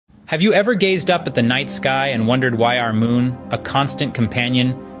Have you ever gazed up at the night sky and wondered why our moon, a constant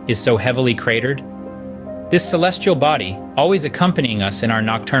companion, is so heavily cratered? This celestial body, always accompanying us in our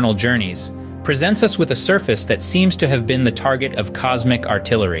nocturnal journeys, presents us with a surface that seems to have been the target of cosmic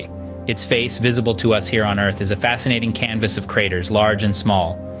artillery. Its face, visible to us here on Earth, is a fascinating canvas of craters, large and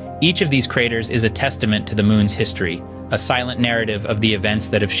small. Each of these craters is a testament to the moon's history, a silent narrative of the events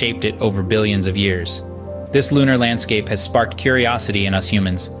that have shaped it over billions of years. This lunar landscape has sparked curiosity in us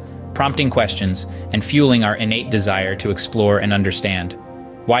humans, prompting questions and fueling our innate desire to explore and understand.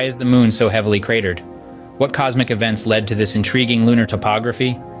 Why is the moon so heavily cratered? What cosmic events led to this intriguing lunar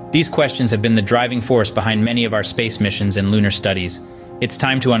topography? These questions have been the driving force behind many of our space missions and lunar studies. It's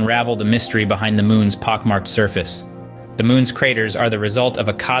time to unravel the mystery behind the moon's pockmarked surface. The moon's craters are the result of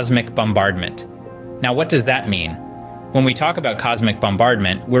a cosmic bombardment. Now, what does that mean? When we talk about cosmic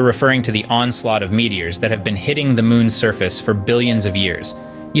bombardment, we're referring to the onslaught of meteors that have been hitting the moon's surface for billions of years.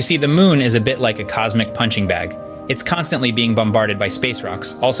 You see, the moon is a bit like a cosmic punching bag. It's constantly being bombarded by space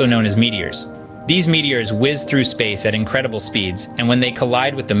rocks, also known as meteors. These meteors whiz through space at incredible speeds, and when they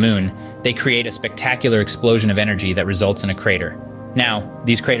collide with the moon, they create a spectacular explosion of energy that results in a crater. Now,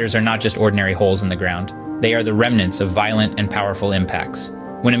 these craters are not just ordinary holes in the ground. They are the remnants of violent and powerful impacts.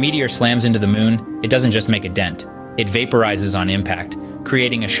 When a meteor slams into the moon, it doesn't just make a dent. It vaporizes on impact,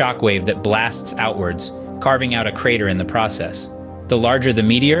 creating a shockwave that blasts outwards, carving out a crater in the process. The larger the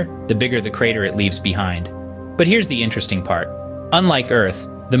meteor, the bigger the crater it leaves behind. But here's the interesting part. Unlike Earth,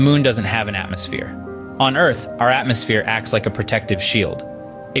 the moon doesn't have an atmosphere. On Earth, our atmosphere acts like a protective shield.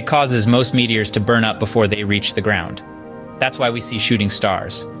 It causes most meteors to burn up before they reach the ground. That's why we see shooting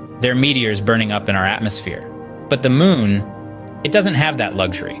stars. They're meteors burning up in our atmosphere. But the moon, it doesn't have that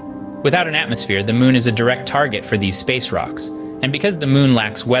luxury. Without an atmosphere, the moon is a direct target for these space rocks. And because the moon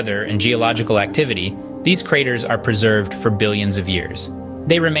lacks weather and geological activity, these craters are preserved for billions of years.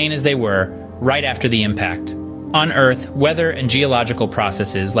 They remain as they were, right after the impact. On Earth, weather and geological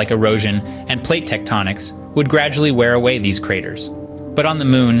processes like erosion and plate tectonics would gradually wear away these craters. But on the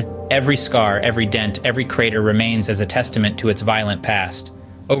moon, every scar, every dent, every crater remains as a testament to its violent past.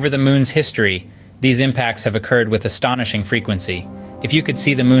 Over the moon's history, these impacts have occurred with astonishing frequency. If you could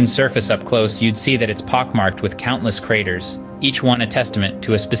see the moon's surface up close, you'd see that it's pockmarked with countless craters, each one a testament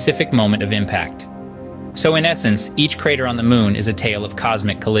to a specific moment of impact. So in essence, each crater on the moon is a tale of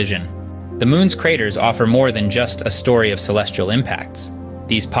cosmic collision. The moon's craters offer more than just a story of celestial impacts.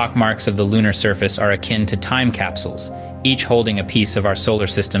 These pockmarks of the lunar surface are akin to time capsules, each holding a piece of our solar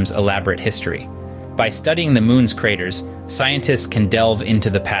system's elaborate history. By studying the moon's craters, scientists can delve into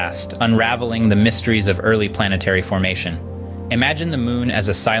the past, unraveling the mysteries of early planetary formation. Imagine the moon as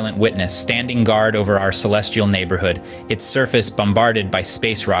a silent witness standing guard over our celestial neighborhood, its surface bombarded by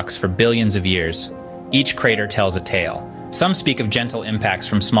space rocks for billions of years. Each crater tells a tale. Some speak of gentle impacts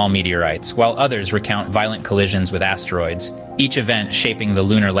from small meteorites, while others recount violent collisions with asteroids, each event shaping the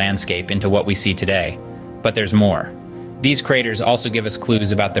lunar landscape into what we see today. But there's more. These craters also give us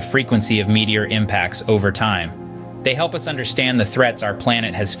clues about the frequency of meteor impacts over time. They help us understand the threats our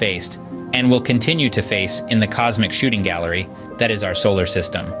planet has faced and will continue to face in the cosmic shooting gallery that is our solar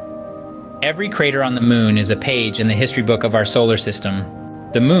system. Every crater on the moon is a page in the history book of our solar system.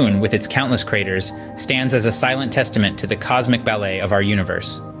 The moon, with its countless craters, stands as a silent testament to the cosmic ballet of our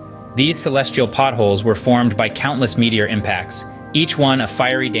universe. These celestial potholes were formed by countless meteor impacts, each one a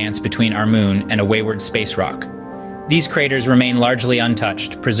fiery dance between our moon and a wayward space rock. These craters remain largely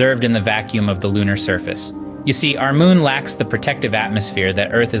untouched, preserved in the vacuum of the lunar surface. You see, our moon lacks the protective atmosphere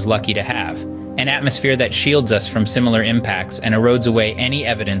that Earth is lucky to have, an atmosphere that shields us from similar impacts and erodes away any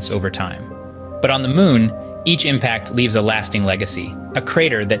evidence over time. But on the moon, each impact leaves a lasting legacy, a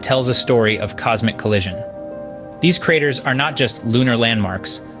crater that tells a story of cosmic collision. These craters are not just lunar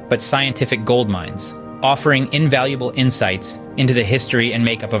landmarks, but scientific gold mines, offering invaluable insights into the history and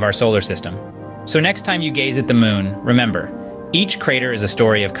makeup of our solar system. So next time you gaze at the moon, remember, each crater is a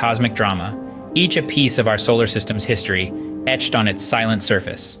story of cosmic drama, each a piece of our solar system's history etched on its silent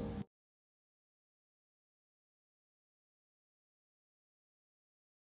surface.